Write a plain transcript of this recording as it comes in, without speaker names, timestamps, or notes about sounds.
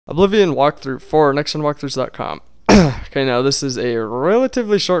Oblivion walkthrough for nextgenwalkthroughs.com. Okay, now this is a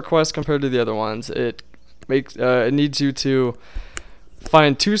relatively short quest compared to the other ones. It needs you to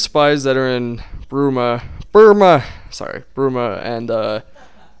find 2 spies that are in Burma, and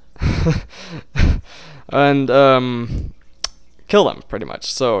and kill them pretty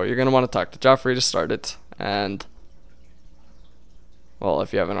much. So you're gonna want to talk to Joffrey to start it, and well,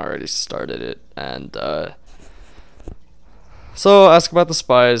 if you haven't already started it, and so ask about the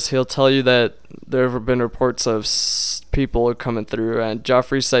spies. He'll tell you that there have been reports of people coming through, and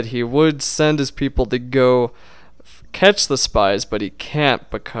Joffrey said he would send his people to go catch the spies, but he can't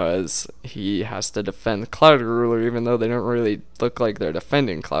because he has to defend Cloud Ruler, even though they don't really look like they're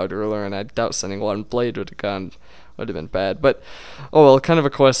defending Cloud Ruler, and I doubt sending one blade would have been bad. But oh well, kind of a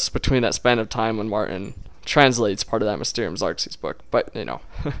quest between that span of time when Martin translates part of that Mysterium Xerxes book. But you know,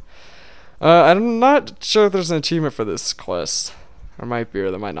 I'm not sure if there's an achievement for this quest. There might be,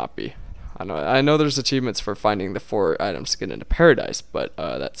 or there might not be. I know there's achievements for finding the 4 items to get into Paradise, but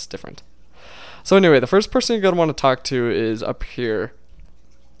that's different. So anyway, the first person you're going to want to talk to is up here,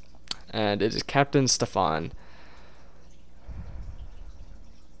 and it is Captain Stefan.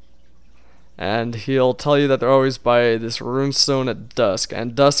 And he'll tell you that they're always by this runestone at dusk,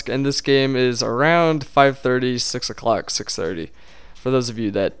 and dusk in this game is around 5:30, 6 o'clock, 6:30, for those of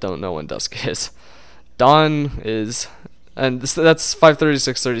you that don't know when dusk is. Dawn is, and that's 5:30,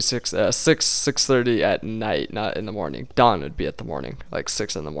 6:30, 6:30 at night, not in the morning. Dawn would be at the morning, like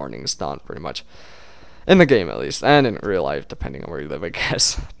 6 in the morning is dawn, pretty much. In the game, at least, and in real life, depending on where you live, I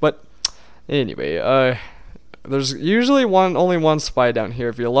guess. But anyway, there's usually only one spy down here.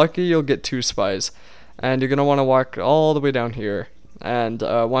 If you're lucky, you'll get 2 spies, and you're gonna want to walk all the way down here. And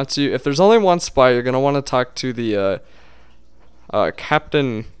if there's only one spy, you're gonna want to talk to the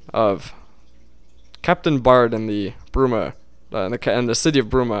captain Bard in the Bruma, in the city of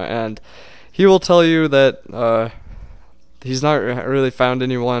Bruma, and he will tell you that he's not really found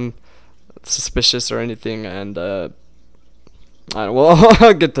anyone suspicious or anything, and I'll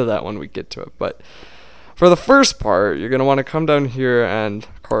get to that when we get to it. But for the first part, you're gonna want to come down here, and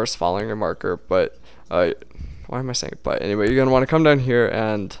of course following your marker. But why am I saying but? Anyway, you're gonna want to come down here,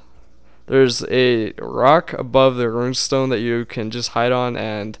 and there's a rock above the runestone that you can just hide on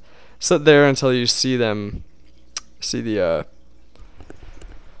and sit there until you see the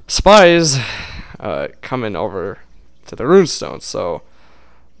spies coming over to the runestone. So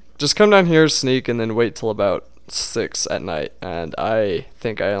just come down here, sneak, and then wait till about 6 at night, and I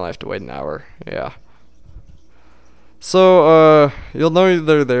think I only have to wait an hour. Yeah. So you'll know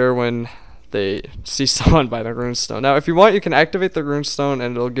they're there when they see someone by the runestone. Now if you want, you can activate the runestone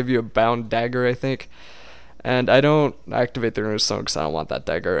and it'll give you a bound dagger, I think. And I don't activate the runestone because I don't want that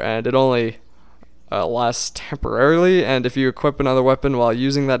dagger, and it only lasts temporarily, and if you equip another weapon while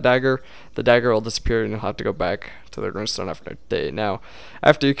using that dagger, the dagger will disappear and you'll have to go back to the runestone after a day. Now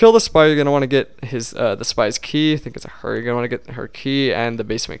after you kill the spy, you're going to want to get the spy's key. I think it's her. You're going to want to get her key and the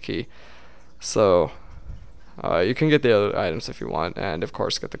basement key. So you can get the other items if you want, and of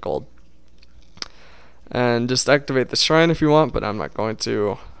course get the gold. And just activate the shrine if you want, but I'm not going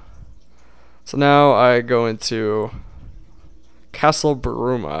to. So now I go into Castle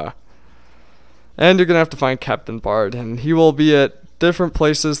Bruma, and you're gonna have to find Captain Bard, and he will be at different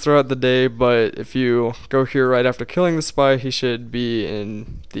places throughout the day, but if you go here right after killing the spy, he should be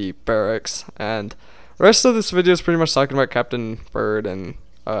in the barracks. And the rest of this video is pretty much talking about Captain Bard, and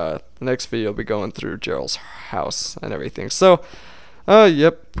the next video will be going through Gerald's house and everything. So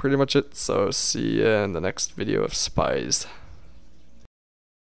yep, pretty much it. So see you in the next video of Spies.